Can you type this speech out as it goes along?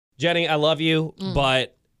Jenny, I love you,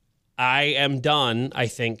 but I am done, I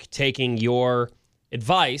think, taking your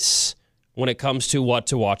advice when it comes to what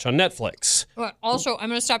to watch on Netflix. Also, I'm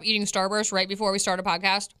going to stop eating Starburst right before we start a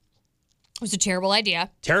podcast. It was a terrible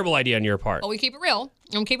idea. Terrible idea on your part. But we keep it real.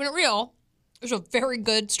 I'm keeping it real. It was a very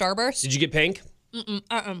good Starburst. Did you get pink?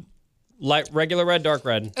 Light, regular red, dark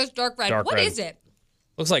red. It's dark red. Dark What red. is it?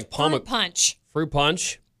 Looks like Fruit punch. Fruit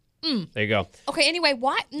punch. There you go. Okay, anyway,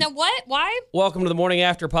 why? No, what? Why? Welcome to the Morning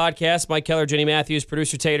After podcast. Mike Kellar, Jenny Matthews,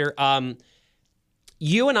 producer Tater.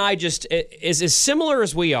 You and I just, is as similar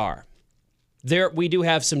as we are. We do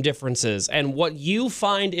have some differences. And what you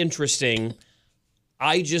find interesting,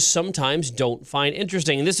 I just sometimes don't find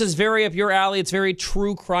interesting. And this is very up your alley. It's very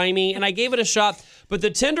true crimey. And I gave it a shot. But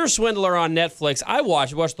the Tinder Swindler on Netflix, I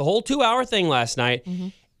watched the whole 2-hour thing last night.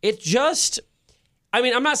 It just, I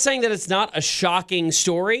mean, I'm not saying that it's not a shocking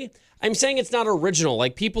story. I'm saying it's not original.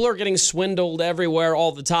 Like, people are getting swindled everywhere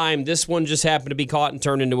all the time. This one just happened to be caught and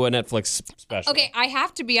turned into a Netflix special. Okay, I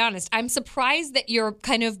have to be honest. I'm surprised that you're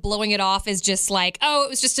kind of blowing it off as just like, oh, it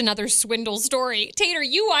was just another swindle story. Tater,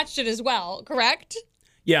 you watched it as well, correct?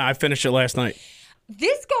 Yeah, I finished it last night.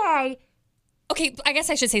 This guy, okay, I guess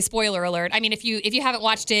I should say spoiler alert. I mean, if you haven't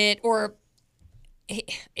watched it, or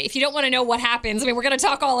if you don't want to know what happens, I mean, we're going to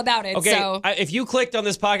talk all about it. Okay, so. If you clicked on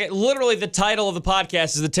this podcast, literally the title of the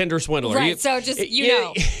podcast is The Tinder Swindler. Right, so just, you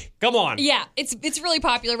know. Come on. Yeah, it's really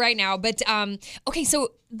popular right now. But, okay,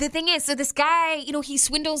 so the thing is, so this guy, you know, he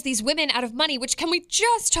swindles these women out of money, which, can we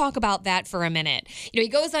just talk about that for a minute? You know,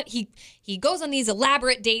 he goes on these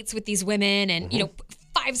elaborate dates with these women and, you know,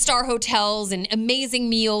 5-star hotels and amazing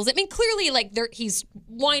meals. I mean, clearly, like, he's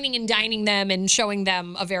wining and dining them and showing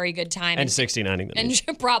them a very good time. And 69ing them.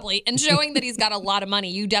 And probably. And showing that he's got a lot of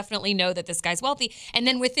money. You definitely know that this guy's wealthy. And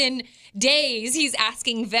then within days, he's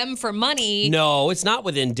asking them for money. No, it's not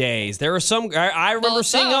within days. There were some, I remember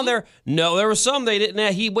seeing on there, no, there were some they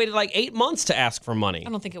didn't, he waited like 8 months to ask for money. I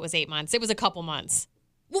don't think it was 8 months. It was a couple months.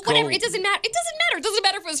 Well, whatever. It doesn't matter. It doesn't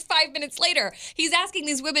matter if it was 5 minutes later. He's asking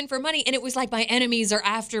these women for money, and it was like, my enemies are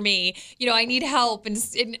after me. You know, I need help, and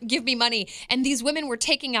give me money. And these women were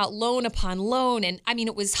taking out loan upon loan, and I mean,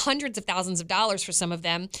 it was hundreds of thousands of dollars for some of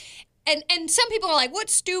them. And some people are like, what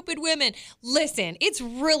stupid women. Listen, it's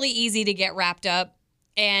really easy to get wrapped up,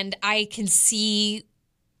 and I can see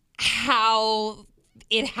how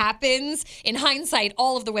it happens. In hindsight,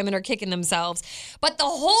 all of the women are kicking themselves. But the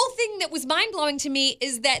whole thing that was mind-blowing to me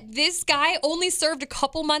is that this guy only served a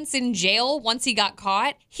couple months in jail once he got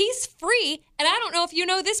caught. He's free, and I don't know if you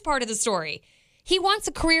know this part of the story. He wants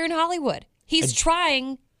a career in Hollywood. He's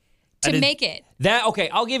trying to make it. Okay,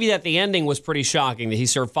 I'll give you that. The ending was pretty shocking, that he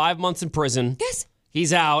served 5 months in prison. Yes.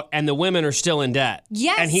 He's out, and the women are still in debt.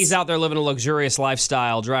 Yes. And he's out there living a luxurious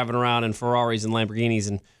lifestyle, driving around in Ferraris and Lamborghinis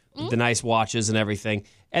and the nice watches and everything.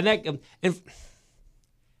 And that, and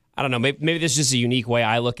I don't know, maybe this is just a unique way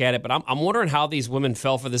I look at it, but I'm wondering how these women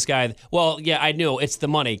fell for this guy. Well, yeah, I knew it's the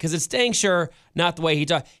money, because it's dang sure not the way he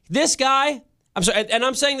talks. This guy, I'm sorry, and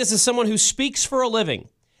I'm saying this as someone who speaks for a living.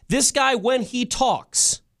 This guy, when he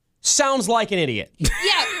talks, sounds like an idiot.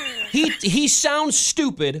 Yeah. He sounds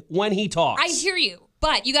stupid when he talks. I hear you.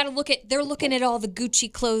 But you got to they're looking at all the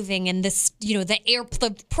Gucci clothing and this, you know,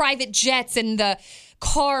 the private jets and the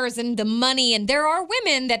cars and the money. And there are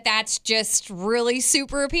women that's just really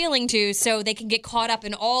super appealing to, so they can get caught up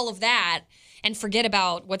in all of that and forget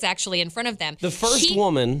about what's actually in front of them. The first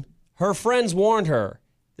woman, her friends warned her,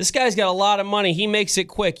 this guy's got a lot of money. He makes it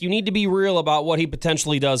quick. You need to be real about what he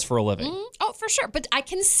potentially does for a living. Oh, for sure. But I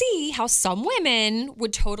can see how some women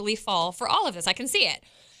would totally fall for all of this. I can see it.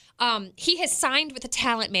 He has signed with a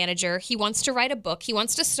talent manager. He wants to write a book. He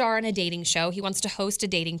wants to star in a dating show. He wants to host a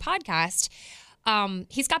dating podcast.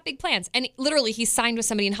 He's got big plans. And literally, he's signed with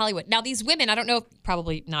somebody in Hollywood. Now, these women, I don't know,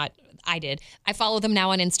 probably not, I did. I follow them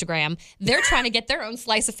now on Instagram. They're trying to get their own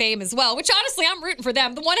slice of fame as well, which honestly, I'm rooting for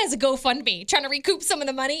them. The one has a GoFundMe, trying to recoup some of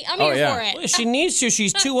the money. I'm here for it. Well, she needs to.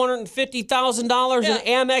 She's $250,000 in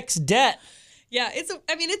Amex debt. Yeah,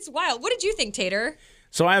 it's wild. What did you think, Tater?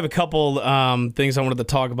 So I have a couple things I wanted to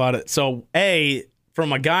talk about it. So,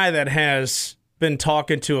 from a guy that has been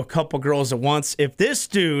talking to a couple girls at once, if this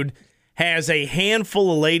dude has a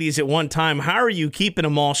handful of ladies at one time, how are you keeping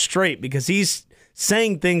them all straight? Because he's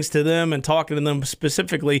saying things to them and talking to them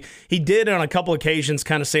specifically. He did on a couple occasions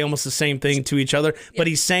kind of say almost the same thing to each other, but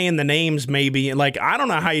he's saying the names maybe. Like, I don't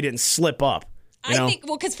know how you didn't slip up. You know? I think,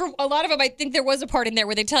 because for a lot of them, I think there was a part in there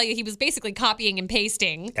where they tell you he was basically copying and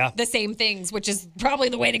pasting the same things, which is probably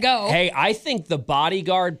the way to go. Hey, I think the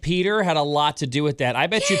bodyguard, Peter, had a lot to do with that. I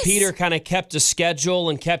bet you Peter kind of kept a schedule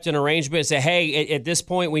and kept an arrangement and said, hey, at this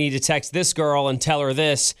point, we need to text this girl and tell her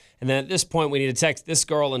this. And then at this point, we need to text this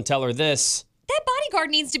girl and tell her this. That bodyguard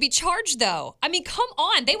needs to be charged, though. I mean, come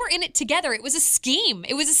on. They were in it together. It was a scheme.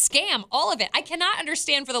 It was a scam. All of it. I cannot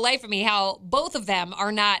understand for the life of me how both of them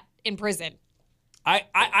are not in prison.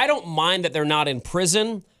 I don't mind that they're not in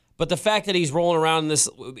prison, but the fact that he's rolling around in this,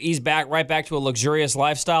 he's right back to a luxurious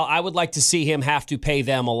lifestyle. I would like to see him have to pay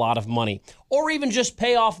them a lot of money, or even just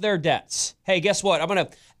pay off their debts. Hey, guess what?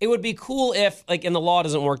 It would be cool if, like, and the law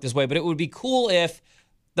doesn't work this way, but it would be cool if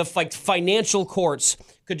the financial courts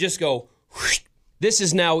could just go, whoosh, this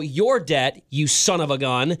is now your debt, you son of a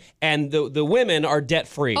gun, and the women are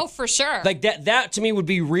debt-free. Oh, for sure. Like, that to me would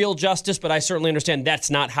be real justice, but I certainly understand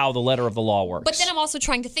that's not how the letter of the law works. But then I'm also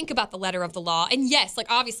trying to think about the letter of the law. And yes, like,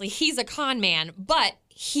 obviously, he's a con man, but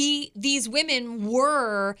these women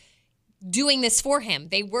were doing this for him.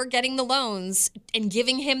 They were getting the loans and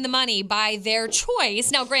giving him the money by their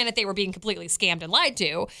choice. Now, granted, they were being completely scammed and lied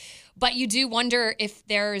to, but you do wonder if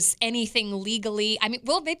there's anything legally. I mean,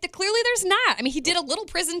 well, clearly there's not. I mean, he did a little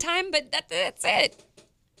prison time, but that's it.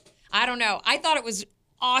 I don't know. I thought it was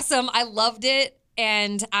awesome. I loved it.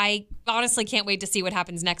 And I honestly can't wait to see what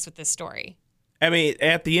happens next with this story. I mean,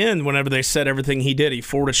 at the end, whenever they said everything he did, he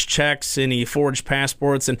forged checks and he forged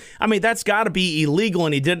passports. And, I mean, that's got to be illegal,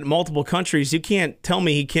 and he did it in multiple countries. You can't tell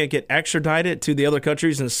me he can't get extradited to the other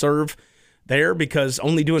countries and serve there, because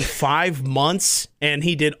only doing 5 months and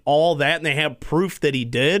he did all that and they have proof that he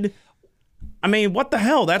did. I mean, what the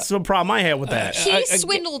hell? That's the problem I have with that. He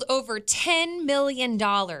swindled over $10 million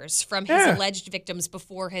from his alleged victims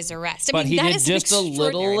before his arrest. But he did just a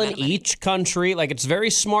little in each country. Like, it's very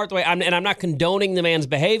smart the way. And I'm not condoning the man's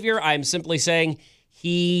behavior. I'm simply saying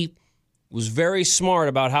he was very smart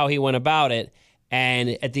about how he went about it.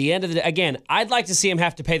 And at the end of the day, again, I'd like to see him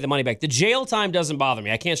have to pay the money back. The jail time doesn't bother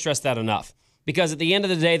me. I can't stress that enough. Because at the end of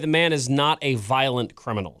the day, the man is not a violent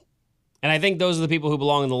criminal. And I think those are the people who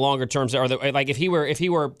belong in the longer terms. Like, if he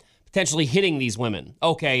were potentially hitting these women,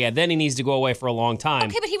 okay, yeah, then he needs to go away for a long time.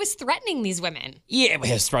 Okay, but he was threatening these women. Yeah, but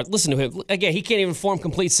his threat. Listen to him. Again, he can't even form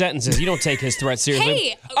complete sentences. You don't take his threat seriously.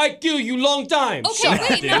 Hey, I kill you long time. Okay, Shut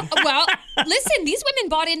wait, up, dude. no, well, listen, these women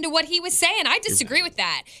bought into what he was saying. I disagree with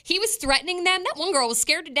that. He was threatening them. That one girl was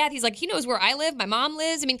scared to death. He's like, he knows where I live, my mom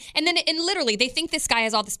lives. I mean, and literally, they think this guy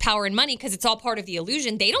has all this power and money because it's all part of the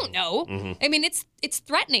illusion. They don't know. Mm-hmm. I mean, it's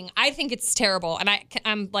threatening. I think it's terrible, and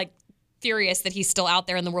I'm like furious that he's still out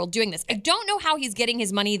there in the world doing this. I don't know how he's getting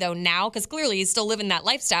his money though now, because clearly he's still living that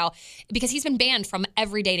lifestyle, because he's been banned from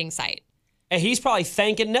every dating site. And he's probably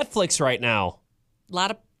thanking Netflix right now. A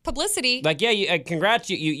lot of publicity. Like, yeah,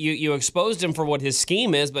 congrats, you exposed him for what his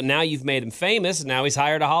scheme is, but now you've made him famous, and now he's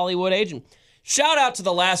hired a Hollywood agent. Shout out to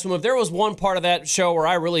the last one. If there was one part of that show where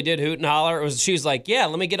I really did hoot and holler, she was like, yeah,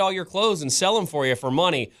 let me get all your clothes and sell them for you for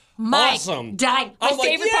money. Awesome. My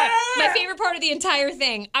favorite part of the entire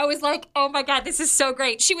thing. I was like, oh my God, this is so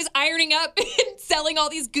great. She was ironing up and selling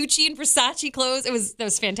all these Gucci and Versace clothes. That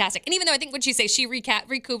was fantastic. And even though I think what she say, she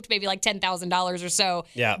recouped maybe like $10,000 or so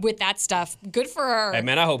with that stuff. Good for her. Hey,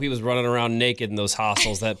 man, I hope he was running around naked in those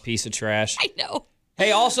hostels, that piece of trash. I know.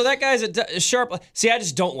 Hey, also, that guy's a sharp. See, I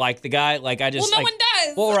just don't like the guy. Like, I just. Well, no one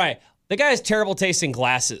does. Well, right. The guy has terrible taste in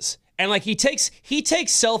glasses. And, like, he takes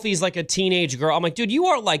selfies like a teenage girl. I'm like, dude, you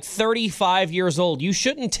are like 35 years old. You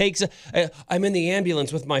shouldn't take. I'm in the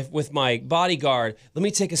ambulance with my bodyguard. Let me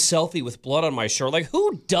take a selfie with blood on my shirt. Like,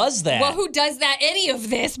 who does that? Well, who does that? Any of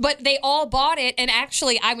this? But they all bought it. And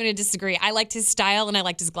actually, I'm going to disagree. I liked his style and I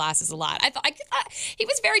liked his glasses a lot. I thought he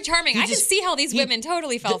was very charming. I can see how these women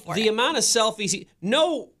totally fell for it. The amount of selfies.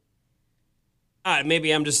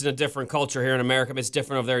 Maybe I'm just in a different culture here in America. It's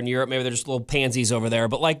different over there in Europe. Maybe they're just little pansies over there.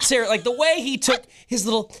 But like, seriously, like the way he took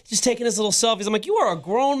just taking his little selfies. I'm like, you are a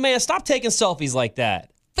grown man. Stop taking selfies like that.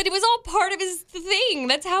 But it was all part of his thing.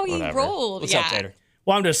 That's how he rolled. What's up, Tater?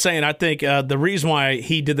 Well, I'm just saying, I think the reason why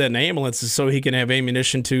he did that in the ambulance is so he can have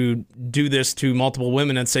ammunition to do this to multiple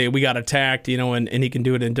women and say, we got attacked, and he can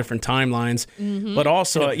do it in different timelines. Mm-hmm. But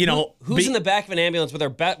also, who's in the back of an ambulance with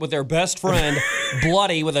their best friend,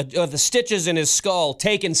 bloody, with the stitches in his skull,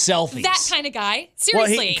 taking selfies? That kind of guy.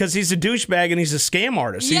 Seriously. Well, because he's a douchebag and he's a scam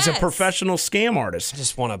artist. Yes. He's a professional scam artist.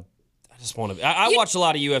 I watch a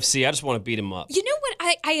lot of UFC. I just want to beat him up. You know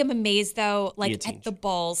what? I am amazed, though, like at the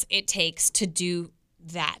balls it takes to do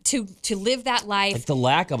that, to live that life. Like the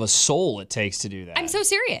lack of a soul it takes to do that. I'm so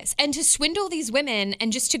serious. And to swindle these women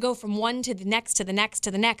and just to go from one to the next to the next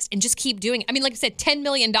to the next and just keep doing it. I mean, like I said, $10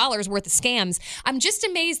 million worth of scams. I'm just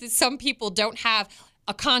amazed that some people don't have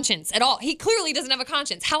a conscience at all. He clearly doesn't have a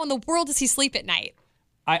conscience. How in the world does he sleep at night?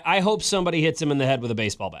 I hope somebody hits him in the head with a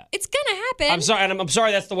baseball bat. It's going to happen. I'm sorry, and I'm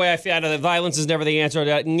sorry that's the way I feel. I know that violence is never the answer.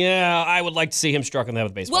 Yeah, I would like to see him struck in the head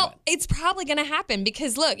with a baseball bat. Well, it's probably going to happen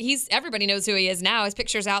because, look, everybody knows who he is now. His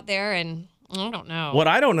picture's out there, and I don't know. What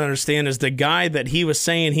I don't understand is the guy that he was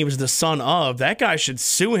saying he was the son of, that guy should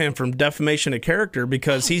sue him from defamation of character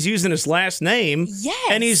because he's using his last name. Yes.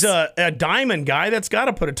 And he's a diamond guy. That's got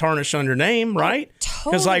to put a tarnish on your name, right?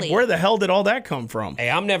 Because, like, where the hell did all that come from? Hey,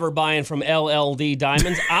 I'm never buying from LLD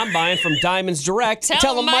Diamonds. I'm buying from Diamonds Direct.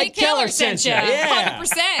 Tell them Mike Kellar sent you. Yeah.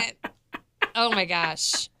 100%. Oh, my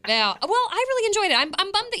gosh. Now, well, I really enjoyed it.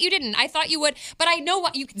 I'm bummed that you didn't. I thought you would, but I know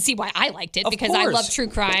you can see why I liked it because I love true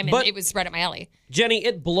crime and it was right up my alley. Jenny,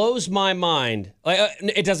 it blows my mind.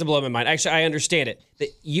 It doesn't blow my mind. Actually, I understand it. That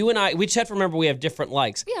you and I, we just have to remember we have different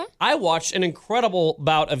likes. Yeah. I watched an incredible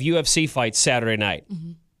bout of UFC fights Saturday night.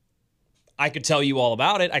 Mm-hmm. I could tell you all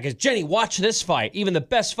about it. I could, Jenny, watch this fight, even the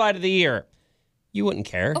best fight of the year. You wouldn't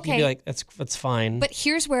care. Okay. You'd be like, that's fine. But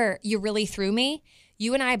here's where you really threw me.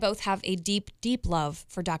 You and I both have a deep, deep love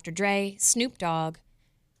for Dr. Dre, Snoop Dogg,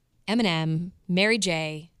 Eminem, Mary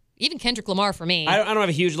J., even Kendrick Lamar for me. I don't have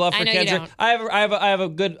a huge love for Kendrick. You don't. I have a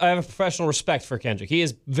professional respect for Kendrick. He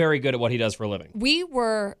is very good at what he does for a living. We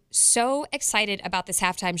were so excited about this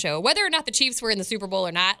halftime show, whether or not the Chiefs were in the Super Bowl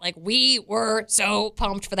or not. Like, we were so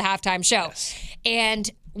pumped for the halftime show. Yes.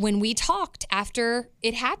 And when we talked after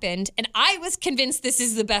it happened, and I was convinced this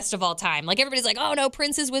is the best of all time. Like, everybody's like, oh no,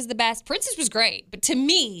 Prince's was the best. Prince's was great. But to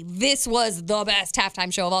me, this was the best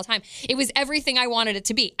halftime show of all time. It was everything I wanted it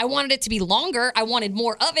to be. I wanted it to be longer. I wanted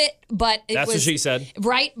more of it, but That's what she said.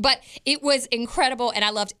 Right? But it was incredible, and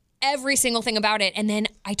I loved every single thing about it. And then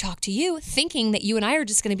I talked to you thinking that you and I are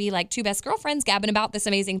just going to be like two best girlfriends gabbing about this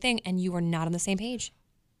amazing thing, and you were not on the same page.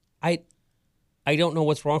 I don't know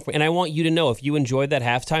what's wrong for me. And I want you to know, if you enjoyed that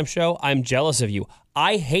halftime show, I'm jealous of you.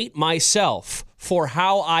 I hate myself for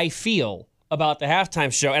how I feel about the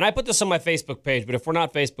halftime show. And I put this on my Facebook page, but if we're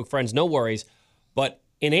not Facebook friends, no worries. But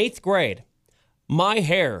in 8th grade, my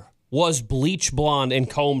hair was bleach blonde and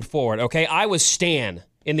combed forward, okay? I was Stan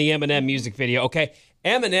in the Eminem music video, okay?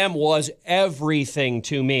 Eminem was everything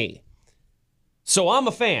to me. So I'm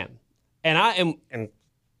a fan. And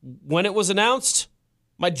when it was announced,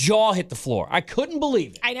 my jaw hit the floor. I couldn't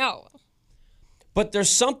believe it. I know. But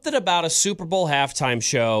there's something about a Super Bowl halftime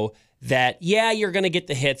show that, yeah, you're going to get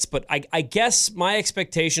the hits, but I guess my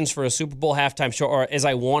expectations for a Super Bowl halftime show is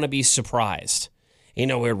I want to be surprised. You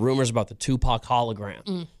know, we had rumors about the Tupac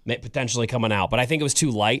hologram potentially coming out, but I think it was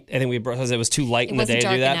too light. I think it was too light in the day to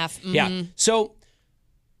do that. Enough. Mm-hmm. Yeah. So,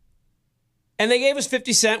 and they gave us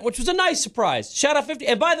 50 Cent, which was a nice surprise. Shout out 50.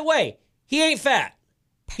 And by the way, he ain't fat.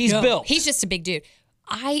 He's built. He's just a big dude.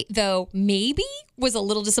 I, though, maybe was a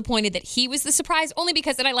little disappointed that he was the surprise, only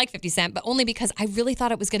because, and I like 50 Cent, but only because I really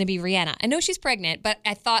thought it was going to be Rihanna. I know she's pregnant, but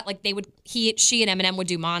I thought like she and Eminem would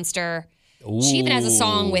do Monster. Ooh. She even has a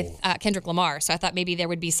song with Kendrick Lamar, so I thought maybe there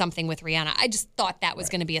would be something with Rihanna. I just thought that was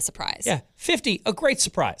going to be a surprise. Yeah, 50, a great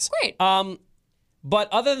surprise. Great. But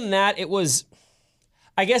other than that, it was,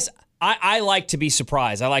 I guess, I like to be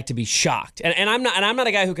surprised. I like to be shocked, and I'm not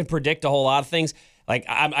a guy who can predict a whole lot of things. Like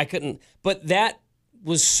I couldn't, but that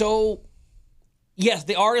was so, yes,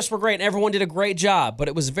 the artists were great and everyone did a great job, but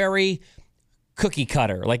it was very cookie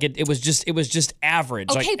cutter. Like it was just average.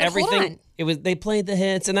 Okay, like but everything, hold on. they played the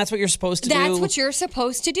hits, and that's what you're supposed to do. That's what you're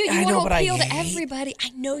supposed to do. You want to appeal to everybody. I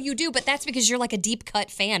know you do, but that's because you're like a deep cut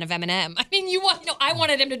fan of Eminem. I mean, I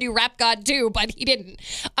wanted him to do Rap God too, but he didn't.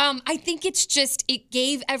 I think it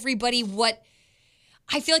gave everybody what,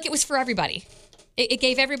 I feel like it was for everybody. It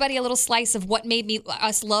gave everybody a little slice of what made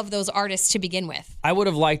us love those artists to begin with. I would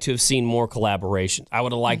have liked to have seen more collaborations. I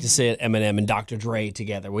would have liked to see Eminem and Dr. Dre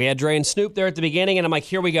together. We had Dre and Snoop there at the beginning, and I'm like,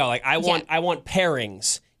 here we go. Like I want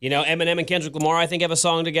pairings. You know, Eminem and Kendrick Lamar, I think, have a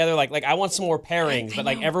song together. Like I want some more pairings, but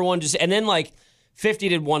like everyone just, and then like 50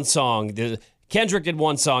 did one song. Kendrick did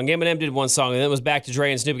one song, Eminem did one song, and then it was back to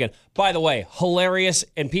Dre and Snoop again. By the way, hilarious,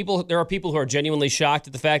 and there are people who are genuinely shocked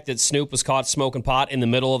at the fact that Snoop was caught smoking pot in the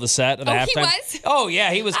middle of the set of the halftime. He was? Oh,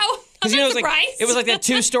 yeah, he was. I'm not surprised. It was like that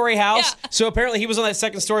 2-story house. Yeah. So apparently he was on that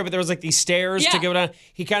second story, but there was like these stairs to go down.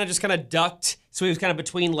 He kind of ducked, so he was kind of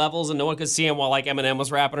between levels, and no one could see him while like Eminem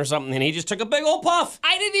was rapping or something, and he just took a big old puff.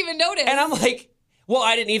 I didn't even notice. And I'm like, well,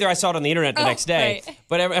 I didn't either. I saw it on the internet the next day. Right.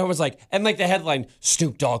 But everyone was like, and like the headline,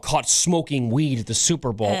 Snoop Dogg caught smoking weed at the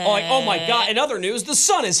Super Bowl. Oh my God. In other news, the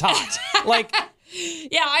sun is hot. Like,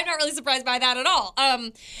 Yeah, I'm not really surprised by that at all.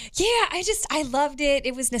 I loved it.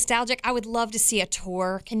 It was nostalgic. I would love to see a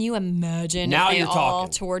tour. Can you imagine Now if they you're all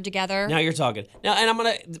talking. toured together? Now you're talking. Now, and I'm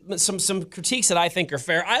gonna some critiques that I think are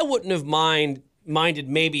fair. I wouldn't have minded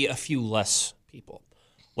maybe a few less people.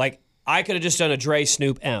 Like I could have just done a Dre,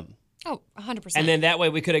 Snoop, M. Oh, 100%. And then that way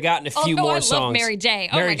we could have gotten a few more I songs. love Mary J.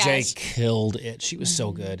 Oh Mary my J. gosh. killed it. She was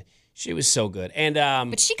so good. She was so good. And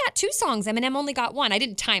But she got 2 songs. Eminem only got 1. I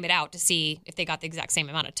didn't time it out to see if they got the exact same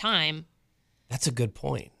amount of time. that's a good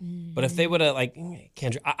point. But if they would have like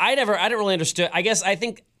Kendrick, I didn't really understand.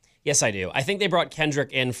 Yes, I do. I think they brought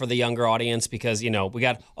Kendrick in for the younger audience because, we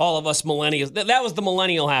got all of us millennials. That was the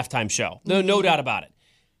millennial halftime show. No doubt about it.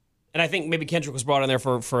 And I think maybe Kendrick was brought in there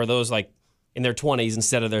for those like in their 20s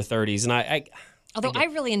instead of their 30s. And Although I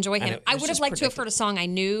really enjoy him. I would have liked to have heard a song I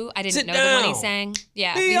knew. I didn't Sit know the one he down. sang.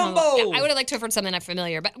 Yeah. Be humble. I would have liked to have heard something not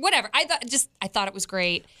familiar. But whatever. I thought it was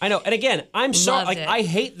great. I know. And again, I'm sorry. Loved Like it. I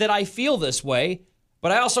hate that I feel this way,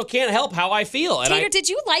 but I also can't help how I feel. And Tater, did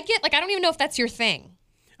you like it? Like, I don't even know if that's your thing.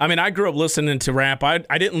 I mean, I grew up listening to rap. I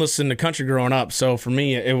didn't listen to country growing up, so for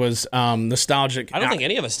me, it was nostalgic. I don't think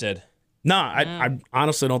any of us did. No, I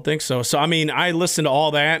honestly don't think so. So, I mean, I listened to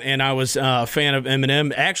all that, and I was a fan of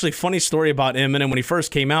Eminem. Actually, funny story about Eminem. When he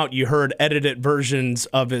first came out, you heard edited versions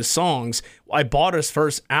of his songs. I bought his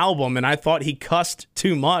first album, and I thought he cussed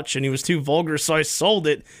too much, and he was too vulgar, so I sold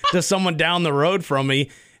it to someone down the road from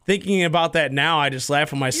me. Thinking about that now, I just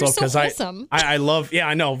laugh at myself You're so because wholesome. I love, yeah,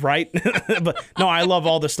 I know, right? But no, I love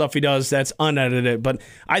all the stuff he does that's unedited. But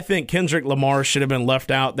I think Kendrick Lamar should have been left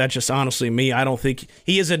out. That's just honestly me. I don't think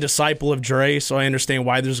he is a disciple of Dre, so I understand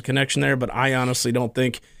why there's a connection there. But I honestly don't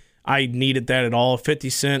think I needed that at all. 50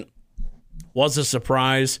 Cent was a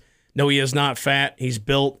surprise. No, he is not fat. He's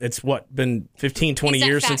built. It's been 15, 20 He's not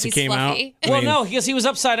years fat, since he he's came fluffy. out. Well, no, because he was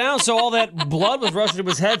upside down, so all that blood was rushing to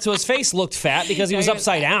his head, so his face looked fat because he was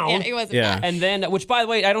upside down. Yeah, he wasn't Yeah. fat. And then, which by the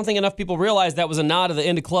way, I don't think enough people realize that was a nod to the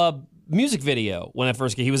Indie Club music video when it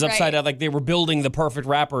first came. He was upside Right. down, like they were building the perfect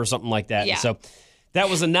rapper or something like that. Yeah. And so that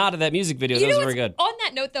was a nod to that music video. You That was know very good. On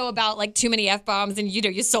that note, though, about like too many F-bombs and,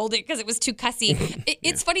 you sold it because it was too cussy.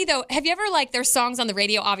 It's funny, though. Have you ever, like, there's songs on the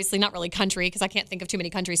radio, obviously not really country because I can't think of too many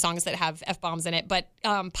country songs that have F-bombs in it, but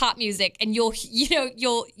pop music, and you'll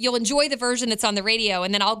enjoy the version that's on the radio,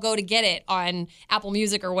 and then I'll go to get it on Apple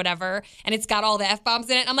Music or whatever, and it's got all the F-bombs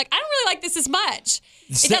in it. I'm like, I don't really like this as much.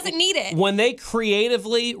 It doesn't need it. When they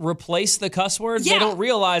creatively replace the cuss words, they Yeah. don't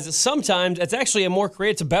realize that sometimes it's actually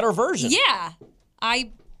it's a better version. Yeah.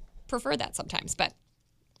 I prefer that sometimes, but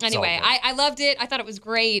anyway, all good. I loved it. I thought it was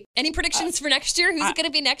great. Any predictions for next year? Who's it going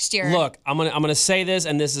to be next year? Look, I'm gonna say this,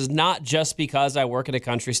 and this is not just because I work at a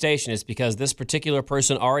country station. It's because this particular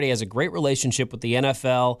person already has a great relationship with the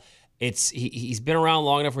NFL. He's been around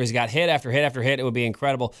long enough where he's got hit after hit after hit. It would be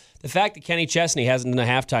incredible. The fact that Kenny Chesney hasn't done a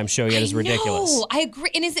halftime show yet is ridiculous. No, I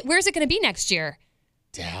agree. And where's it going to be next year?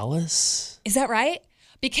 Dallas? Is that right?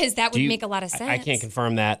 Because that would make a lot of sense. I can't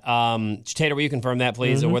confirm that. Tater, will you confirm that,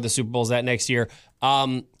 please, or where the Super Bowl's at next year?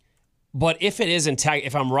 But if it is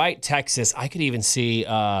if I'm right, Texas, I could even see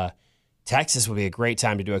Texas would be a great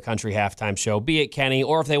time to do a country halftime show, be it Kenny,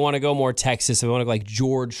 or if they want to go more Texas, if they want to go like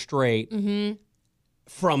George Strait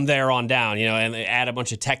from there on down, and add a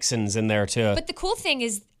bunch of Texans in there too. But the cool thing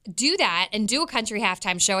is, do that and do a country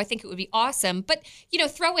halftime show. I think it would be awesome. But,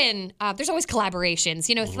 throw in, there's always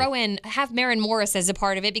collaborations. Throw in, have Maren Morris as a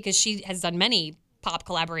part of it because she has done many pop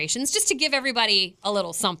collaborations just to give everybody a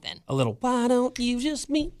little something. A little, why don't you just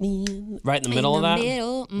meet me right in the middle of that?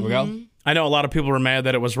 Middle, Here we go. I know a lot of people were mad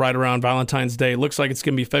that it was right around Valentine's Day. It looks like it's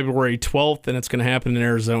going to be February 12th, and it's going to happen in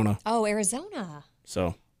Arizona. Oh, Arizona.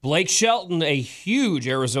 So Blake Shelton, a huge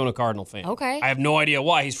Arizona Cardinal fan. Okay. I have no idea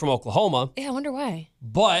why. He's from Oklahoma. Yeah, I wonder why.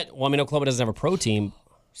 But, Oklahoma doesn't have a pro team.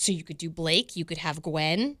 So you could do Blake, you could have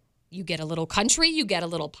Gwen, you get a little country, you get a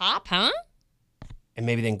little pop, huh? And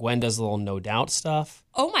maybe then Gwen does a little No Doubt stuff.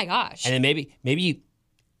 Oh my gosh. And then maybe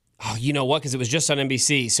you know what? Because it was just on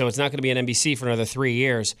NBC, so it's not going to be on NBC for another 3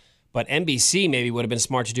 years. But NBC maybe would have been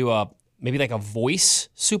smart to do maybe like a voice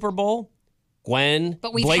Super Bowl. Gwen,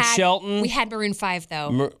 But Blake Shelton. We had Maroon 5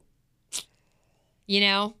 though.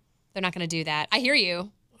 They're not going to do that. I hear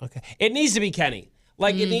you. Okay. It needs to be Kenny.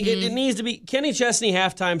 Like, it needs to be... Kenny Chesney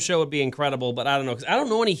halftime show would be incredible, but I don't know. Because I don't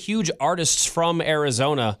know any huge artists from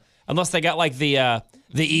Arizona, unless they got, like, the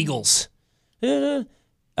Eagles. What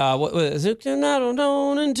was it? I don't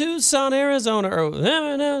know, in Tucson, Arizona.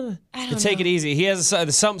 Or, Take It Easy. He has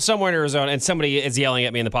somewhere in Arizona, and somebody is yelling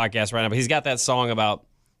at me in the podcast right now, but he's got that song about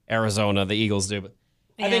Arizona, the Eagles do. But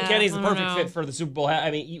I think Kenny's the perfect fit for the Super Bowl.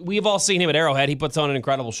 I mean, we've all seen him at Arrowhead. He puts on an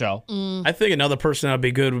incredible show. I think another person that would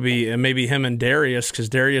be good would be maybe him and Darius, because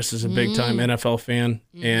Darius is a big-time NFL fan,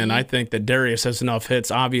 and I think that Darius has enough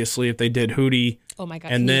hits, obviously, if they did Hootie. Oh, my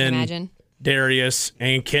God. And can then you imagine? Darius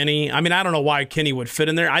and Kenny. I mean, I don't know why Kenny would fit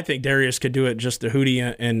in there. I think Darius could do it just the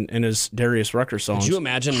Hootie and his Darius Rucker songs. Could you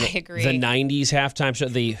imagine the 90s halftime show,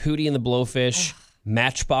 the Hootie and the Blowfish,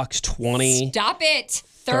 Matchbox 20. Stop it.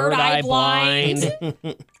 Third Eye Blind.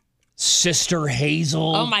 Sister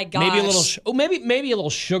Hazel. Oh my gosh. Maybe a little maybe a little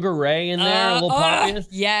Sugar Ray in there, a little poppy.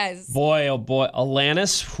 Yes. Boy, oh boy.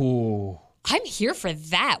 Alanis. Ooh. I'm here for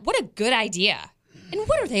that. What a good idea. And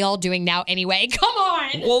what are they all doing now anyway? Come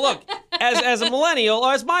on. Well, look, as a millennial,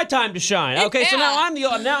 it's my time to shine. Okay, so now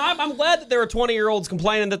I'm glad that there are 20-year-olds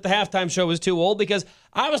complaining that the halftime show was too old, because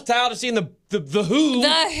I was tired of seeing the Who. The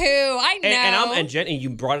Who, I know. And Jenny,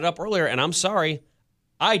 you brought it up earlier, and I'm sorry.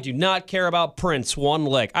 I do not care about Prince one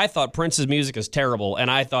lick. I thought Prince's music is terrible,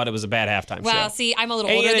 and I thought it was a bad halftime show. Well, see, I'm a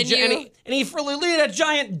little older than you. And he had a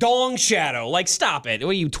giant dong shadow. Like, stop it.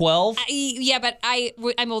 What are you, 12? Yeah, but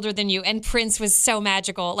I'm older than you, and Prince was so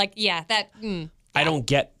magical. Like, yeah, that... Yeah. I don't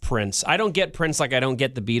get Prince. I don't get Prince like I don't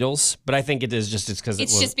get the Beatles, but I think it's because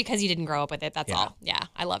it's just because you didn't grow up with it. That's all. Yeah,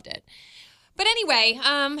 I loved it. But anyway,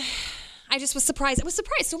 I just was surprised. I was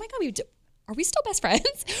surprised. So, oh my God, are we still best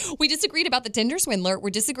friends? We disagreed about the Tinder Swindler. We're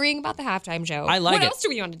disagreeing about the halftime show. I like it. What else do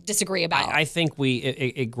we want to disagree about? I think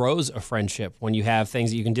it grows a friendship when you have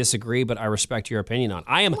things that you can disagree, but I respect your opinion on.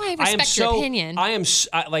 I respect your opinion.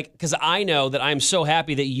 Because I know that I'm so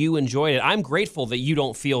happy that you enjoyed it. I'm grateful that you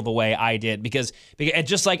don't feel the way I did, because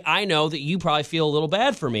just like I know that you probably feel a little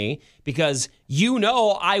bad for me, because you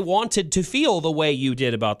know I wanted to feel the way you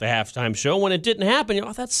did about the halftime show. When it didn't happen,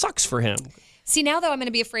 you're, that sucks for him. See, now, though, I'm going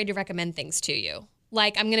to be afraid to recommend things to you.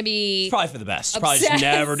 Like, I'm going to be... It's probably for the best. Probably just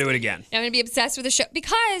never do it again. I'm going to be obsessed with the show.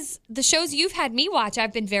 Because the shows you've had me watch,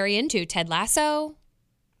 I've been very into. Ted Lasso,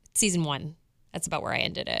 season 1. That's about where I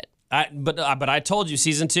ended it. But I told you,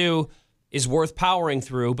 season 2 is worth powering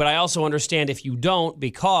through. But I also understand if you don't,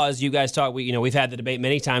 because you guys talk. We've had the debate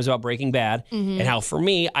many times about Breaking Bad, and how for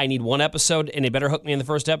me, I need one episode, and they better hook me in the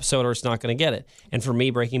first episode, or it's not going to get it. And for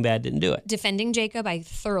me, Breaking Bad didn't do it. Defending Jacob, I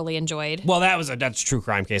thoroughly enjoyed. Well, that's a true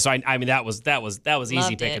crime case. So I mean, that was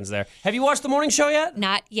easy pickings there. Have you watched the morning show yet?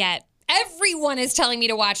 Not yet. Everyone is telling me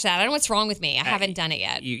to watch that. I don't know what's wrong with me. I haven't done it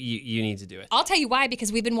yet. You need to do it. I'll tell you why,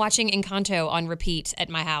 because we've been watching Encanto on repeat at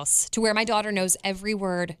my house, to where my daughter knows every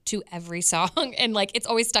word to every song, and like it's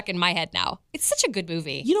always stuck in my head now. It's such a good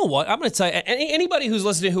movie. You know what? I'm going to tell you, anybody who's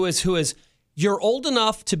listening who is you're old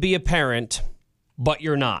enough to be a parent, but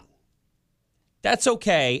you're not. That's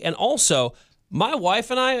okay. And also, my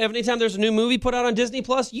wife and I, anytime there's a new movie put out on Disney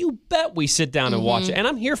Plus, you bet we sit down and watch it. And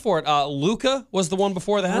I'm here for it. Luca was the one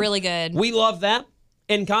before that. Really good. We love that.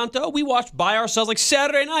 Encanto, we watched by ourselves like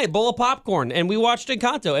Saturday night, bowl of popcorn, and we watched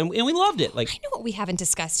Encanto, and we loved it. Like, I know what we haven't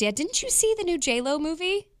discussed yet. Didn't you see the new J-Lo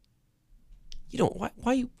movie? You don't.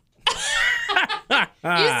 Why you? You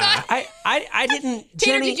saw it? I didn't.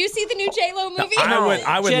 Tater, Jenny, did you see the new J-Lo movie?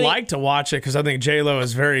 I would Jenny, like to watch it, because I think J-Lo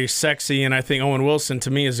is very sexy, and I think Owen Wilson,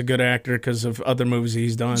 to me, is a good actor because of other movies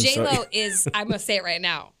he's done. J-Lo is, I'm going to say it right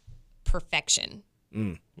now, perfection.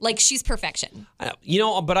 Like, she's perfection.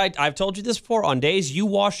 But I've told you this before. On days you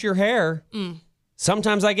wash your hair,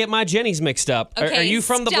 sometimes I get my Jennies mixed up. Okay, are you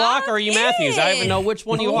from the block or are you Matthews? I don't even know which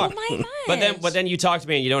one you are. Oh my gosh. But then you talk to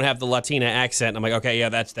me and you don't have the Latina accent. And I'm like, okay, yeah,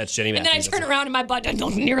 that's Jenny Matthews. And then I turn around and my butt doesn't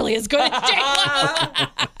look nearly as good as J-Lo.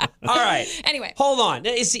 All right. Anyway. Hold on.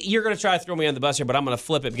 You're going to try to throw me on the bus here, but I'm going to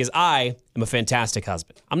flip it, because I am a fantastic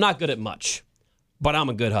husband. I'm not good at much, but I'm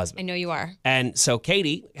a good husband. I know you are. And so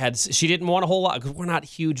Katie she didn't want a whole lot, because we're not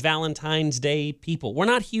huge Valentine's Day people. We're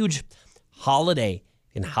not huge holiday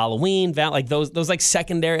and Halloween, like those like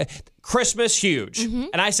secondary. Christmas, huge.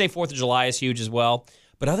 And I say 4th of July is huge as well.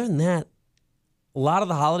 But other than that, a lot of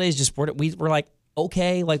the holidays just we're like,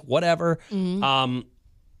 okay, like whatever.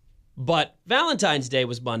 But Valentine's Day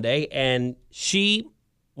was Monday, and she's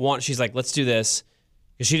like, let's do this,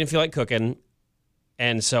 because she didn't feel like cooking.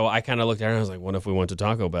 And so I kind of looked at her and I was like, what if we went to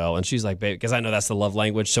Taco Bell? And she's like, babe, because I know that's the love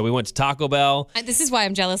language. So we went to Taco Bell. This is why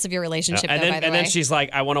I'm jealous of your relationship, by the way. And then she's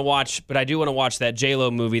like, I want to watch, but I do want to watch that J-Lo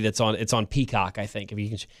movie it's on Peacock, I think. If you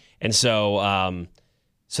can. And so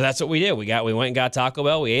so that's what we did. We went and got Taco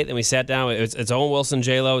Bell. We ate, then we sat down. It's Owen Wilson,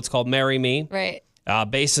 J-Lo. It's called Marry Me. Right.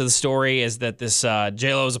 Base of the story is that this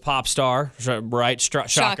J-Lo is a pop star, right? Shocker.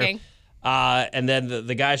 Shocking. And then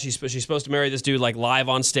the guy she's supposed to marry this dude like live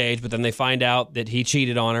on stage, but then they find out that he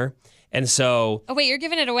cheated on her, and so. Oh wait, you're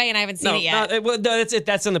giving it away, and I haven't seen it yet. No, that's it.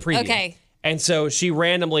 That's in the preview. Okay. And so she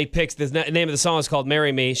randomly picks, the name of the song is called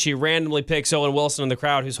Marry Me. She randomly picks Owen Wilson in the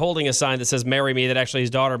crowd who's holding a sign that says Marry Me that actually his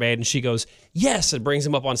daughter made. And she goes, yes, and brings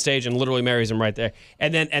him up on stage and literally marries him right there.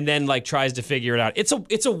 And then like tries to figure it out. It's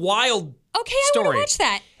a wild story. I want to watch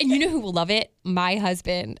that. And you know who will love it? My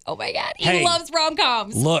husband. Oh my God. He loves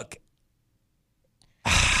rom-coms. Look,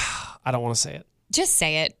 I don't want to say it. Just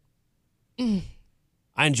say it.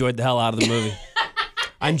 I enjoyed the hell out of the movie.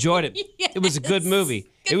 I enjoyed it. Yes. It was a good movie.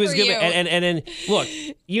 Good it was for good. you. And then, look,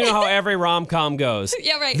 you know how every rom-com goes.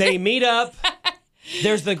 Yeah, right. They meet up.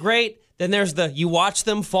 There's the great, then there's the, you watch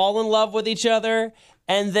them fall in love with each other,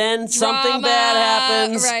 and then something bad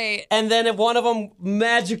happens. Right. And then if one of them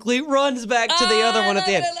magically runs back to the other one at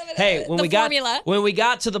the end. Hey, when we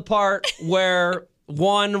got to the part where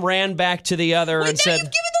one ran back to the other and said, you've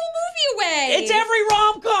given the whole movie away. It's every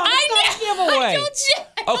rom-com. I know. Giveaway. I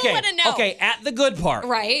don't want to know. Okay, at the good part.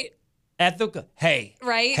 Right. Hey,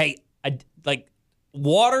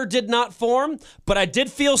 water did not form, but I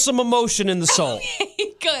did feel some emotion in the soul.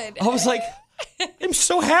 Good. I was like, I'm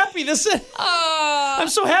so happy I'm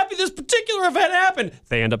so happy this particular event happened.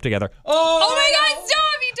 They end up together. Oh my God, stop!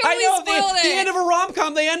 You totally spoiled it. The end of a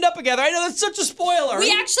rom-com, they end up together. I know that's such a spoiler.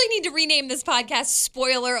 We actually need to rename this podcast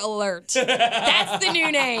Spoiler Alert. That's the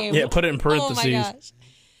new name. Yeah, put it in parentheses. Oh my gosh.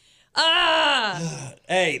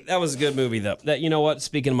 Hey, that was a good movie, though. You know what?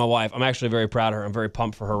 Speaking of my wife, I'm actually very proud of her. I'm very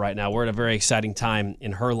pumped for her right now. We're at a very exciting time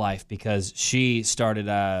in her life because she started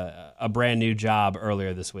a brand new job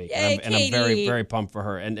earlier this week. Yay, and I'm very, Katie. very pumped for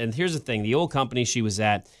her. And here's the thing. The old company she was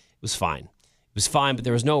at was fine. It was fine, but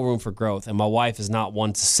there was no room for growth. And my wife is not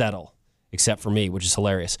one to settle, except for me, which is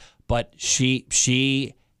hilarious. But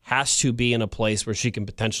she has to be in a place where she can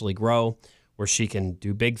potentially grow, where she can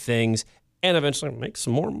do big things, and eventually make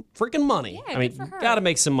some more freaking money. Yeah, I mean, good for her. got to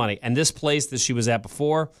make some money. And this place that she was at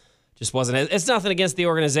before just wasn't. It's nothing against the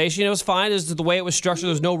organization. It was fine. It's the way it was structured.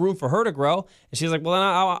 There was no room for her to grow. And she's like, well, then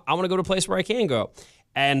I want to go to a place where I can go.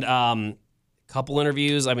 And couple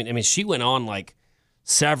interviews. I mean, she went on like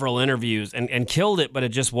several interviews and killed it, but it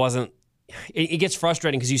just wasn't. It gets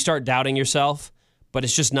frustrating because you start doubting yourself, but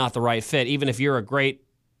it's just not the right fit. Even if you're a great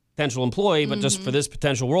potential employee, but just for this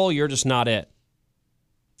potential role, you're just not it.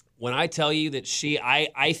 When I tell you that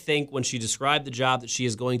I think when she described the job that she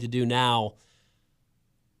is going to do now,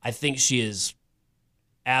 I think she is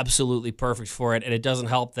absolutely perfect for it. And it does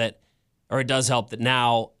help that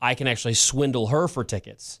now I can actually swindle her for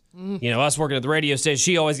tickets. You know, us working at the radio station,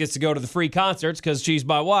 she always gets to go to the free concerts because she's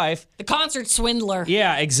my wife. The concert swindler.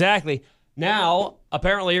 Yeah, exactly. Now,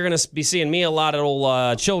 apparently you're going to be seeing me a lot at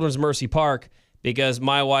old Children's Mercy Park because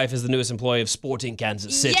my wife is the newest employee of Sporting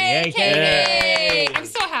Kansas City. Yay, Katie! Yay. I'm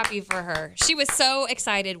so happy for her. She was so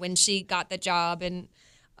excited when she got the job, and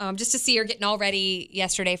just to see her getting all ready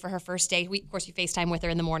yesterday for her first day. Of course, we FaceTime with her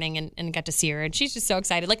in the morning and got to see her, and she's just so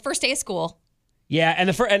excited. Like first day of school. Yeah, and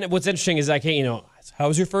what's interesting is how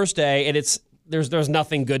was your first day? And there's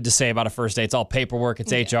nothing good to say about a first day. It's all paperwork.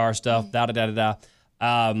 It's HR stuff. I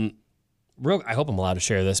hope I'm allowed to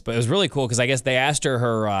share this, but it was really cool because I guess they asked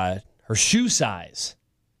her shoe size,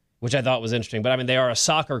 which I thought was interesting. But I mean, they are a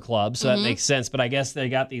soccer club, so that makes sense. But I guess they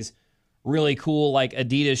got these really cool like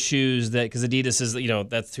Adidas shoes because Adidas is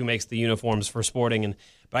that's who makes the uniforms for Sporting,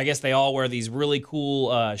 but I guess they all wear these really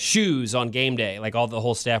cool shoes on game day. Like the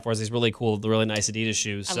whole staff wears these really nice Adidas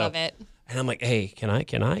shoes. I love it. And I'm like, hey, can I?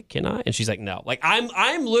 And she's like, no. Like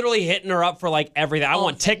I'm literally hitting her up for like everything. I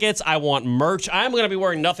want tickets. I want merch. I'm going to be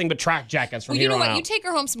wearing nothing but track jackets from here on out. You know what? You take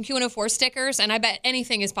her home some Q104 stickers, and I bet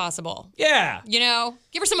anything is possible. Yeah.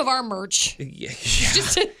 Give her some of our merch. Yeah.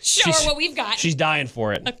 Just to show her what we've got. She's dying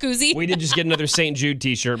for it. A koozie. We did just get another St. Jude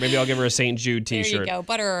t-shirt. Maybe I'll give her a St. Jude t-shirt. There you go.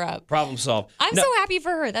 Butter her up. Problem solved. I'm so happy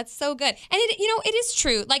for her. That's so good. And it is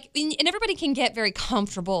true. Like, and everybody can get very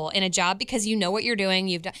comfortable in a job because you know what you're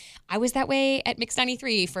doing. I was that way at Mix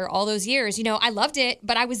 93 for all those years. I loved it,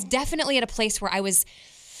 but I was definitely at a place where I was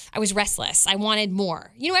restless. I wanted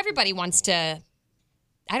more. Everybody wants to,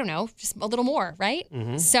 I don't know, just a little more, right?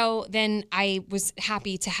 Mm-hmm. So then I was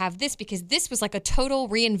happy to have this because this was like a total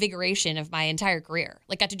reinvigoration of my entire career.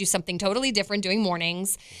 Like, got to do something totally different, doing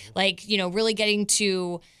mornings, like, really getting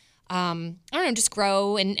to, I don't know, just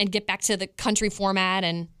grow and get back to the country format.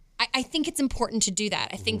 And I think it's important to do that.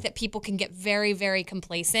 I think that people can get very, very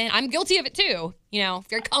complacent. I'm guilty of it too,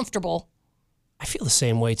 very comfortable. I feel the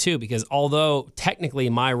same way too, because although technically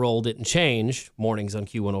my role didn't change, mornings on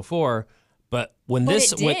Q104, but when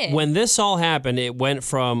this all happened, it went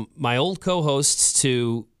from my old co-hosts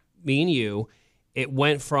to me and you. It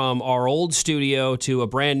went from our old studio to a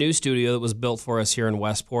brand new studio that was built for us here in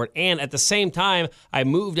Westport. And at the same time, I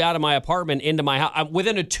moved out of my apartment into my house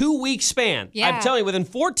within a 2-week span. Yeah. I'm telling you, within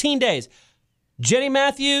 14 days, Jenny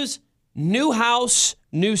Matthews, new house,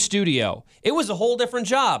 new studio. It was a whole different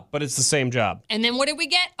job, but it's the same job. And then what did we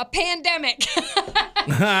get? A pandemic.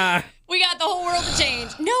 We got the whole world to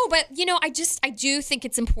change. No, but I do think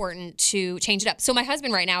it's important to change it up. So my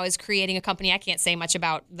husband right now is creating a company. I can't say much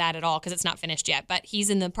about that at all because it's not finished yet, but he's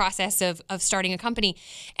in the process of starting a company.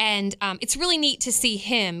 And it's really neat to see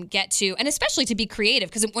him get to, and especially to be creative,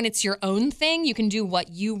 because when it's your own thing, you can do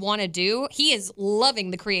what you want to do. He is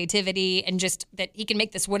loving the creativity and just that he can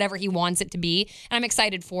make this whatever he wants it to be. And I'm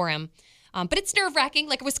excited for him. But it's nerve-wracking.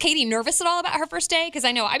 Like, was Katie nervous at all about her first day? Because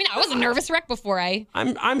I was a nervous wreck before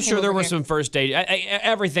I'm sure there were some first day.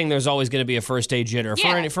 Everything, there's always going to be a first day jitter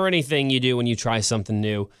for anything you do when you try something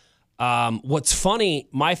new. What's funny,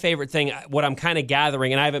 my favorite thing, what I'm kind of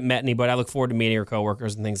gathering, and I haven't met anybody. I look forward to meeting her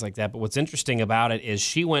coworkers and things like that. But what's interesting about it is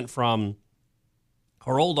she went from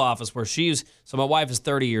her old office where so my wife is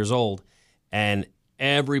 30 years old, and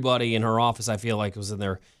everybody in her office, I feel like, was in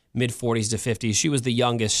their mid-40s to 50s. She was the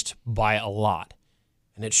youngest by a lot.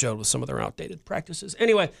 And it showed with some of their outdated practices.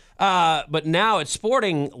 Anyway, but now at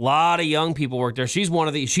Sporting, a lot of young people work there. She's one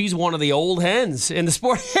of the old hens in the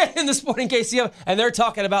Sporting KCM. And they're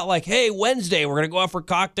talking about like, hey, Wednesday, we're going to go out for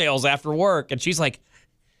cocktails after work. And she's like,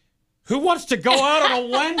 who wants to go out on a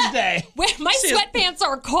Wednesday? My sweatpants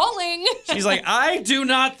are calling. She's like, I do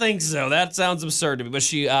not think so. That sounds absurd to me. But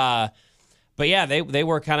But yeah, they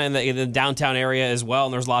were kind of in the downtown area as well,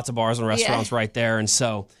 and there's lots of bars and restaurants right there, and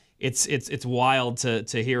so it's wild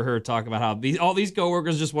to hear her talk about how all these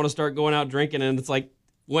coworkers just want to start going out drinking, and it's like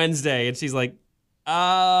Wednesday, and she's like,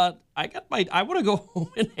 I want to go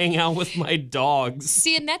home and hang out with my dogs.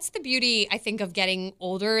 See, and that's the beauty, I think, of getting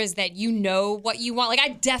older is that you know what you want. Like, I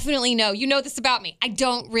definitely know. You know this about me. I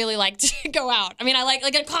don't really like to go out. I mean, I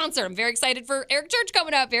like a concert. I'm very excited for Eric Church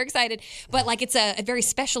coming up. Very excited. But, like, it's a very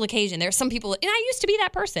special occasion. There are some people, and I used to be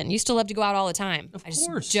that person. Used to love to go out all the time. Of I course.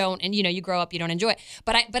 just don't. And, you grow up, you don't enjoy it.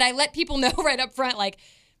 But I let people know right up front, like,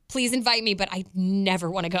 please invite me, but I never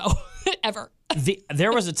want to go, ever.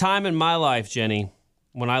 There was a time in my life, Jenny,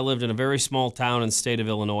 when I lived in a very small town in the state of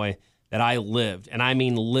Illinois, that I lived, and I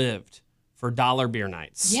mean lived, for dollar beer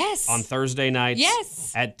nights. Yes. On Thursday nights.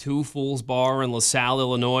 Yes. At Two Fools Bar in LaSalle,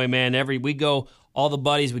 Illinois, man. We go, all the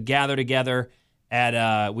buddies would gather together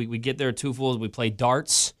at, we get there at Two Fools, we play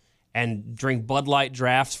darts and drink Bud Light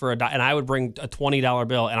drafts and I would bring a $20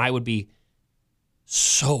 bill, and I would be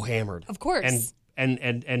so hammered. Of course.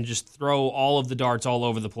 And just throw all of the darts all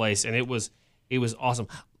over the place, and it was awesome.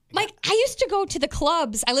 Mike, I used to go to the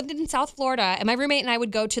clubs. I lived in South Florida, and my roommate and I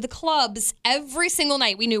would go to the clubs every single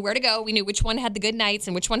night. We knew where to go. We knew which one had the good nights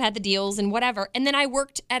and which one had the deals and whatever. And then I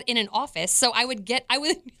worked in an office, so I would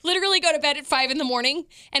literally go to bed at 5 in the morning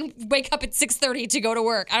and wake up at 6:30 to go to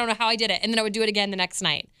work. I don't know how I did it. And then I would do it again the next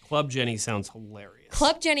night. Club Jenny sounds hilarious.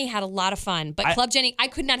 Club Jenny had a lot of fun, but Club Jenny, I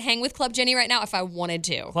could not hang with Club Jenny right now if I wanted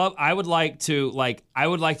to. I would like to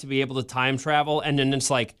be able to time travel and then it's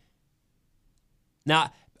like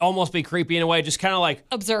not almost be creepy in a way, just kind of like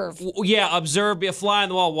observe. Yeah, observe, be a fly on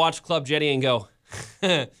the wall, watch Club Jenny and go,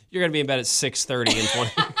 you're gonna be in bed at 6:30 and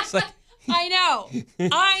 20. It's like, I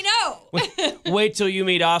know. Wait till you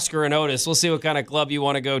meet Oscar and Otis. We'll see what kind of club you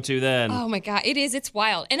want to go to then. Oh my God, it's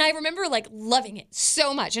wild. And I remember like loving it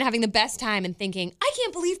so much and having the best time and thinking, I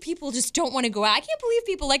can't believe people just don't want to go out. I can't believe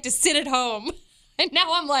people like to sit at home. And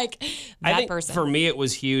now I'm like I think person. For me, it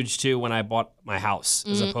was huge too when I bought my house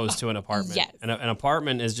as opposed to an apartment. Yes. An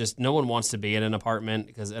apartment is just, no one wants to be in an apartment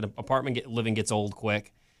because an apartment living gets old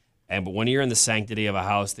quick. But when you're in the sanctity of a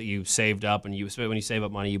house that you saved up, and when you save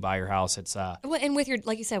up money, you buy your house. It's well, and with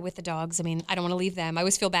like you said, with the dogs. I mean, I don't want to leave them. I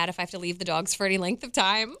always feel bad if I have to leave the dogs for any length of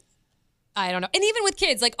time. I don't know. And even with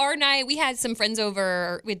kids, like our night, we had some friends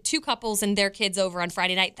over. We had 2 couples and their kids over on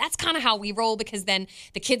Friday night. That's kind of how we roll because then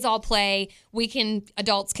the kids all play.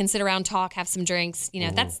 Adults can sit around, talk, have some drinks.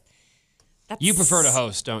 That's. You prefer to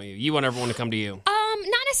host, don't you? You want everyone to come to you.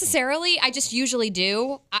 Not necessarily. I just usually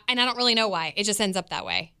do, and I don't really know why. It just ends up that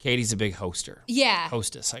way. Katie's a big hoster. Yeah.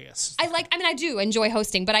 Hostess, I guess. I do enjoy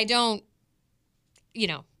hosting, but I don't,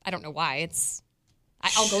 I don't know why.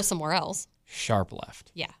 I'll go somewhere else. Sharp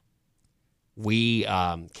left. Yeah.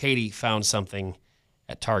 Katie found something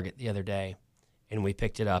at Target the other day, and we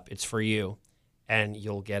picked it up. It's for you, and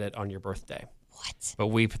you'll get it on your birthday. What? But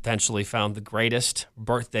we potentially found the greatest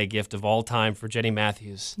birthday gift of all time for Jenny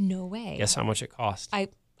Matthews. No way. Guess how much it cost?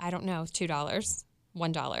 I don't know. $2.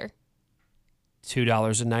 $1.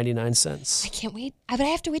 $2.99. I can't wait. But I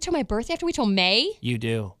have to wait till my birthday. I have to wait till May. You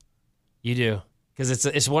do. Because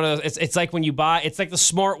it's one of those, it's like when you buy, it's like the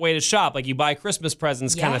smart way to shop. Like you buy Christmas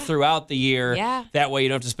presents kind of throughout the year. Yeah. That way you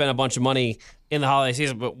don't have to spend a bunch of money in the holiday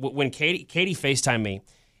season. But when Katie FaceTimed me,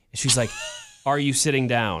 she's like, are you sitting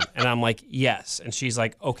down? And I'm like, yes. And she's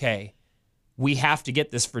like, okay, we have to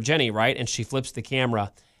get this for Jenny, right? And she flips the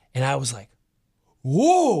camera. And I was like,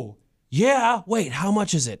 whoa, yeah. Wait, how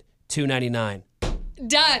much is it? $2.99.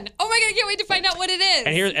 Done. Oh my God, I can't wait to find out what it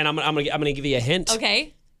is. And I'm gonna give you a hint.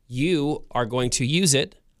 Okay. You are going to use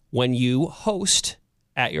it when you host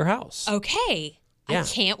at your house. Okay. Yeah. I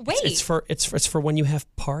can't wait. It's for when you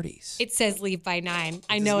have parties. It says leave by 9.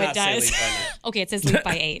 I know it does. Say leave by 9. Okay, it says leave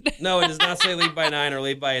by 8. No, it does not say leave by 9 or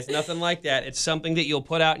leave by. It's nothing like that. It's something that you'll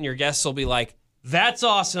put out, and your guests will be like, "That's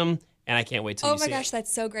awesome," and I can't wait till you see it. Oh my gosh,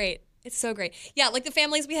 that's so great. It's so great. Yeah, like the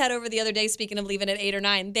families we had over the other day, speaking of leaving at 8 or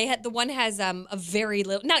 9, the one has a very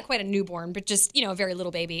little, not quite a newborn, but just, a very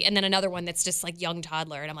little baby. And then another one that's just like young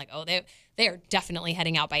toddler. And I'm like, oh, they are definitely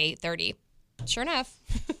heading out by 8:30. Sure enough.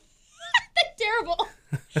 That's terrible.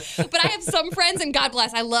 But I have some friends, and God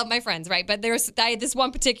bless, I love my friends, right? But I had this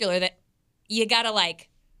one particular that you got to like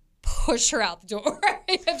push her out the door.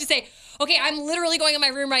 You have to say, okay, I'm literally going in my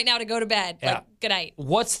room right now to go to bed. Yeah. Like, good night.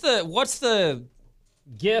 What's the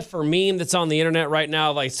GIF or meme that's on the internet right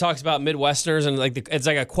now? Like, talks about Midwesterners, and like it's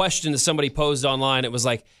like a question that somebody posed online. It was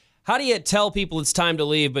like, how do you tell people it's time to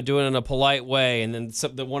leave, but do it in a polite way? And then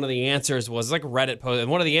one of the answers was like a Reddit post, and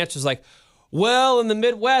one of the answers was like, well, in the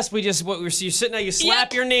Midwest, you're sitting there, you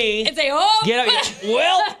slap your knee. And say, oh. Get out.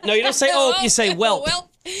 Well, no, you don't say oh, you say welp.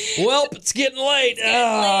 Welp, it's getting late.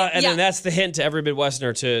 And then that's the hint to every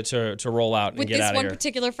Midwesterner to roll out and get out of here. With this one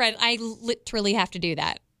particular friend, I literally have to do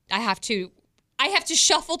that. I have to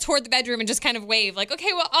shuffle toward the bedroom and just kind of wave like,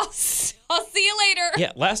 okay, well, I'll see you later.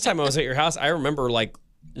 Yeah, last time I was at your house, I remember like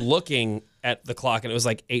looking at the clock and it was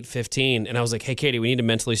like 8:15, and I was like, hey, Katie, we need to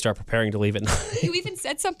mentally start preparing to leave at 9. You even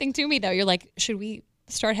said something to me, though. You're like, should we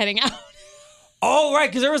start heading out? Oh, right,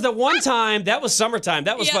 because there was that one time, that was summertime.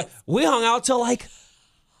 That was fun. We hung out till like 10:30.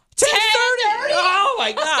 Oh,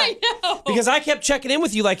 my God. I know. Because I kept checking in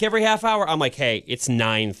with you like every half hour. I'm like, hey, it's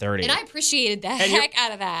 9:30. And I appreciated the heck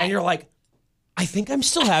out of that. And you're like, I think I'm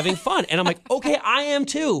still having fun. And I'm like, okay, I am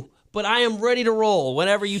too. But I am ready to roll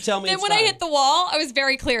whenever you tell me then it's when time. I hit the wall, I was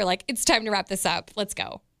very clear, like, it's time to wrap this up. Let's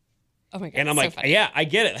go. Oh, my God. And I'm like, funny. yeah, I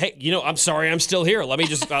get it. Hey, I'm sorry I'm still here. Let me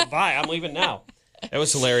just, bye. I'm leaving now. That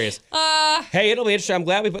was hilarious. Hey, it'll be interesting. I'm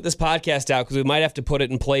glad we put this podcast out because we might have to put it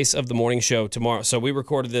in place of the morning show tomorrow. So we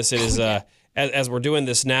recorded this. It is, as we're doing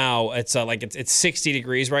this now, it's like it's 60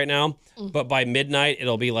 degrees right now. But by midnight,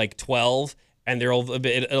 it'll be like 12. And it'll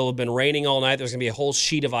have been raining all night. There's going to be a whole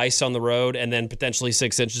sheet of ice on the road and then potentially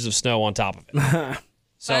 6 inches of snow on top of it.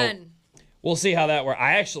 So Fun. We'll see how that works.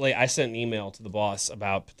 I sent an email to the boss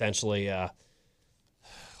about potentially,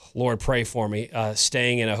 Lord pray for me,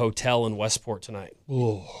 staying in a hotel in Westport tonight.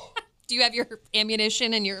 Ooh. Do you have your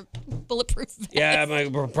ammunition and your bulletproof vest? Yeah,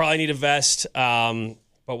 we'll probably need a vest.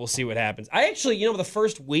 But we'll see what happens. I actually, the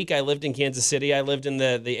first week I lived in Kansas City, I lived in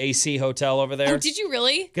the AC hotel over there. Oh, did you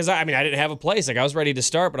really? Because I didn't have a place. Like I was ready to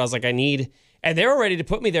start, but I was like, and they were ready to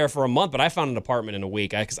put me there for a month, but I found an apartment in a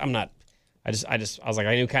week. I was like,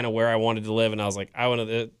 I knew kind of where I wanted to live, and I was like,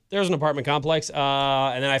 there's an apartment complex,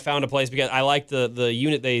 and then I found a place because I liked the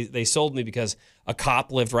unit they sold me because a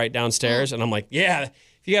cop lived right downstairs, and I'm like, yeah, if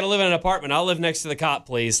you got to live in an apartment, I'll live next to the cop,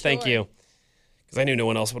 please. Sure. Thank you. Because I knew no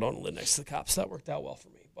one else would want to live next to the cops. So that worked out well for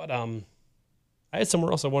me. But I had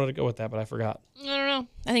somewhere else I wanted to go with that, but I forgot. I don't know.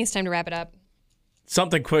 I think it's time to wrap it up.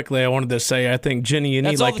 Something quickly I wanted to say. I think, Jenny, you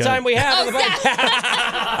need That's all the time we have. on the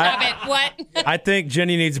Stop it. What? I think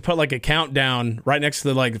Jenny needs to put like a countdown right next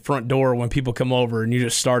to the front door when people come over and you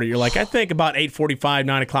just start it. You're like, I think about 8:45,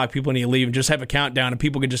 9 o'clock, people need to leave, and just have a countdown and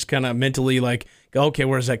people can just kind of mentally go, okay,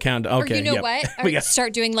 where's that countdown? Okay, or you know what? Or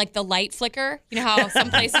start doing the light flicker. You know how some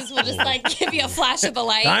places will just give you a flash of the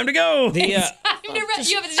light. Time to go. You have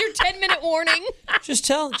your 10-minute warning. Just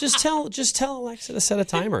tell Alexa to set a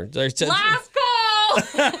timer. Last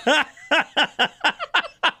call.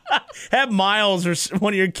 Have Miles or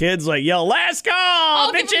one of your kids yell, last call,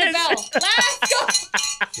 I'll bitches. give him the bell. Last call.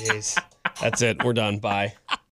 Jeez. That's it. We're done. Bye.